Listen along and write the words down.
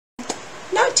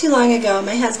too long ago,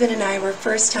 my husband and I were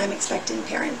first-time expectant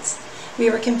parents. We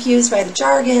were confused by the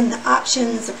jargon, the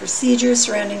options, the procedures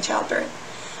surrounding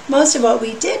childbirth. Most of what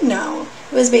we did know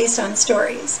was based on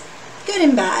stories, good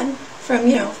and bad, from,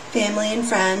 family and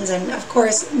friends, and of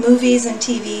course movies and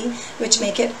TV, which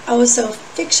make it oh so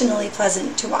fictionally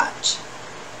pleasant to watch.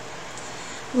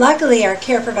 Luckily, our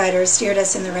care providers steered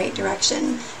us in the right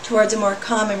direction, towards a more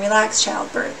calm and relaxed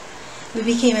childbirth. We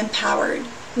became empowered.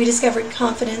 We discovered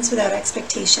confidence without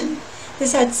expectation.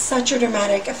 This had such a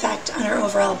dramatic effect on our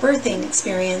overall birthing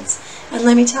experience, and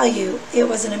let me tell you, it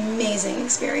was an amazing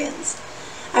experience.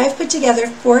 I have put together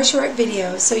 4 short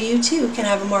videos so you too can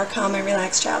have a more calm and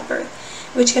relaxed childbirth,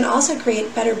 which can also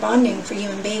create better bonding for you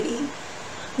and baby.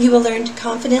 You will learn to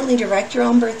confidently direct your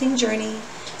own birthing journey,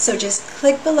 so just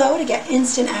click below to get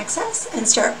instant access and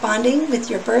start bonding with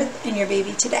your birth and your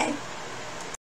baby today.